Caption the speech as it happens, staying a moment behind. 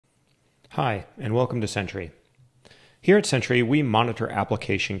Hi, and welcome to Sentry. Here at Sentry, we monitor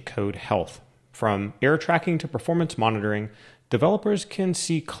application code health. From error tracking to performance monitoring, developers can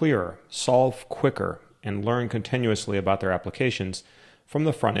see clearer, solve quicker, and learn continuously about their applications from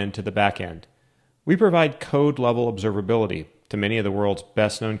the front end to the back end. We provide code-level observability to many of the world's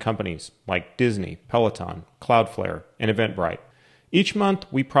best-known companies like Disney, Peloton, Cloudflare, and Eventbrite. Each month,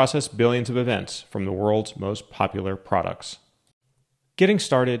 we process billions of events from the world's most popular products. Getting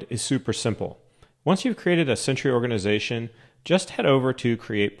started is super simple. Once you've created a Sentry organization, just head over to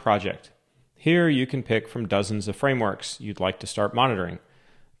Create Project. Here you can pick from dozens of frameworks you'd like to start monitoring.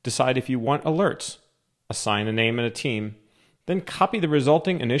 Decide if you want alerts, assign a name and a team, then copy the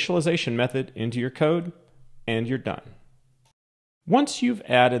resulting initialization method into your code, and you're done. Once you've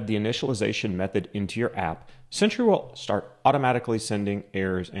added the initialization method into your app, Sentry will start automatically sending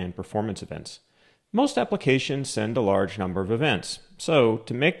errors and performance events. Most applications send a large number of events, so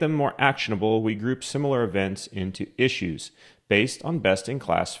to make them more actionable, we group similar events into issues based on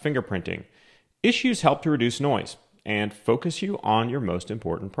best-in-class fingerprinting. Issues help to reduce noise and focus you on your most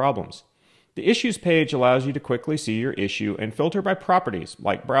important problems. The Issues page allows you to quickly see your issue and filter by properties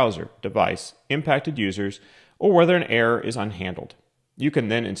like browser, device, impacted users, or whether an error is unhandled. You can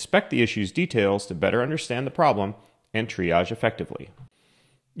then inspect the issue's details to better understand the problem and triage effectively.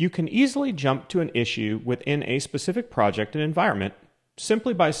 You can easily jump to an issue within a specific project and environment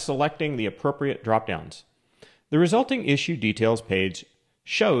simply by selecting the appropriate dropdowns. The resulting issue details page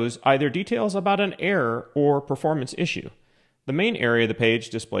shows either details about an error or performance issue. The main area of the page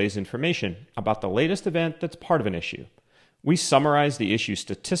displays information about the latest event that's part of an issue. We summarize the issue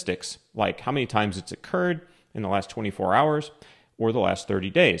statistics, like how many times it's occurred in the last 24 hours or the last 30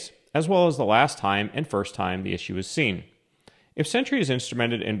 days, as well as the last time and first time the issue was seen. If Sentry is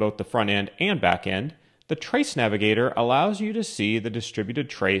instrumented in both the front end and back end, the Trace Navigator allows you to see the distributed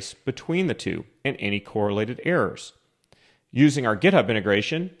trace between the two and any correlated errors. Using our GitHub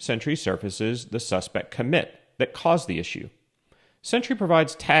integration, Sentry surfaces the suspect commit that caused the issue. Sentry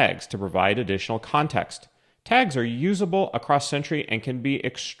provides tags to provide additional context. Tags are usable across Sentry and can be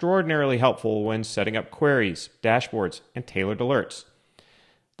extraordinarily helpful when setting up queries, dashboards, and tailored alerts.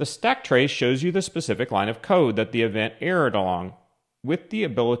 The stack trace shows you the specific line of code that the event errored along, with the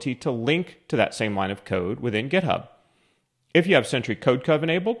ability to link to that same line of code within GitHub. If you have Sentry Code Cov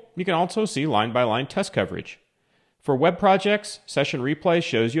enabled, you can also see line-by-line test coverage. For web projects, Session Replay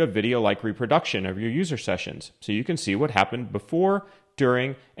shows you a video-like reproduction of your user sessions, so you can see what happened before,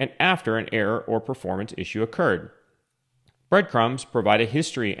 during, and after an error or performance issue occurred. Breadcrumbs provide a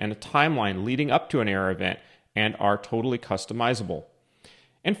history and a timeline leading up to an error event and are totally customizable.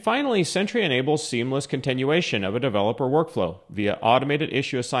 And finally, Sentry enables seamless continuation of a developer workflow via automated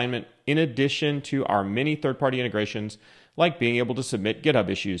issue assignment in addition to our many third-party integrations like being able to submit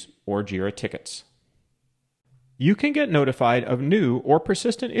GitHub issues or Jira tickets. You can get notified of new or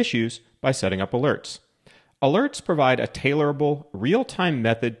persistent issues by setting up alerts. Alerts provide a tailorable, real-time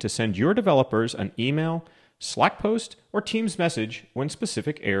method to send your developers an email, Slack post, or Teams message when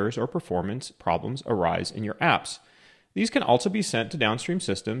specific errors or performance problems arise in your apps. These can also be sent to downstream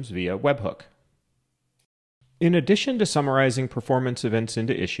systems via webhook. In addition to summarizing performance events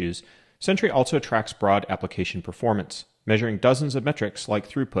into issues, Sentry also tracks broad application performance, measuring dozens of metrics like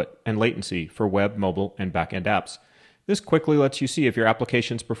throughput and latency for web, mobile, and backend apps. This quickly lets you see if your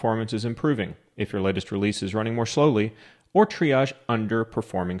application's performance is improving, if your latest release is running more slowly, or triage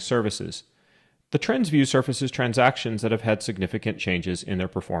underperforming services. The Trends view surfaces transactions that have had significant changes in their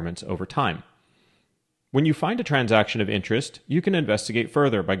performance over time. When you find a transaction of interest, you can investigate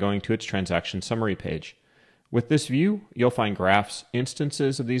further by going to its transaction summary page. With this view, you'll find graphs,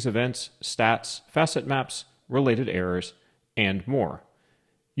 instances of these events, stats, facet maps, related errors, and more.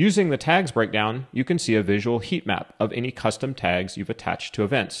 Using the tags breakdown, you can see a visual heat map of any custom tags you've attached to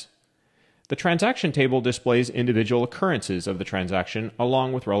events. The transaction table displays individual occurrences of the transaction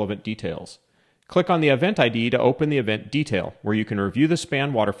along with relevant details. Click on the event ID to open the event detail, where you can review the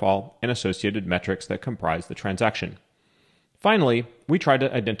span waterfall and associated metrics that comprise the transaction. Finally, we try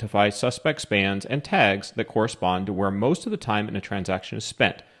to identify suspect spans and tags that correspond to where most of the time in a transaction is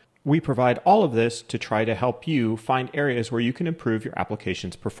spent. We provide all of this to try to help you find areas where you can improve your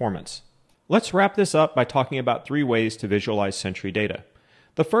application's performance. Let's wrap this up by talking about 3 ways to visualize Sentry data.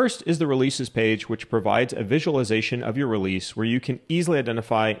 The first is the Releases page, which provides a visualization of your release where you can easily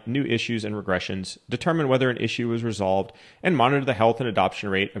identify new issues and regressions, determine whether an issue was resolved, and monitor the health and adoption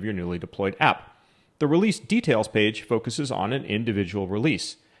rate of your newly deployed app. The Release Details page focuses on an individual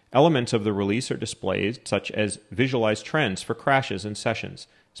release. Elements of the release are displayed, such as visualized trends for crashes and sessions,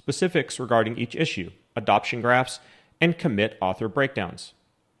 specifics regarding each issue, adoption graphs, and commit author breakdowns.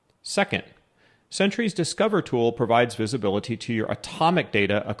 Second, Sentry's Discover tool provides visibility to your atomic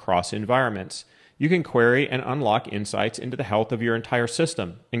data across environments. You can query and unlock insights into the health of your entire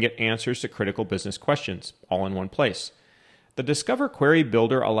system and get answers to critical business questions, all in one place. The Discover Query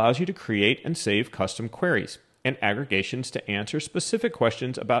Builder allows you to create and save custom queries and aggregations to answer specific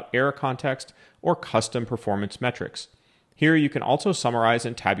questions about error context or custom performance metrics. Here you can also summarize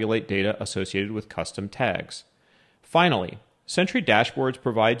and tabulate data associated with custom tags. Finally, Sentry dashboards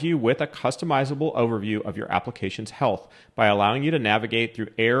provide you with a customizable overview of your application's health by allowing you to navigate through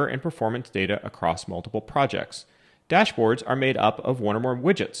error and performance data across multiple projects. Dashboards are made up of one or more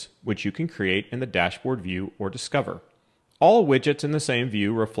widgets, which you can create in the dashboard view or discover. All widgets in the same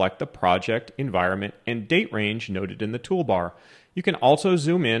view reflect the project, environment, and date range noted in the toolbar. You can also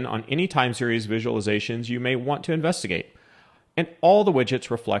zoom in on any time series visualizations you may want to investigate, and all the widgets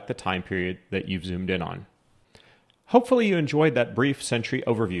reflect the time period that you've zoomed in on. Hopefully you enjoyed that brief Sentry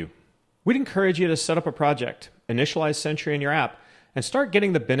overview. We'd encourage you to set up a project, initialize Sentry in your app, and start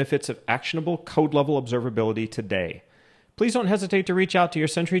getting the benefits of actionable code-level observability today. Please don't hesitate to reach out to your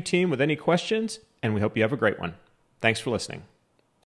Sentry team with any questions, and we hope you have a great one. Thanks for listening.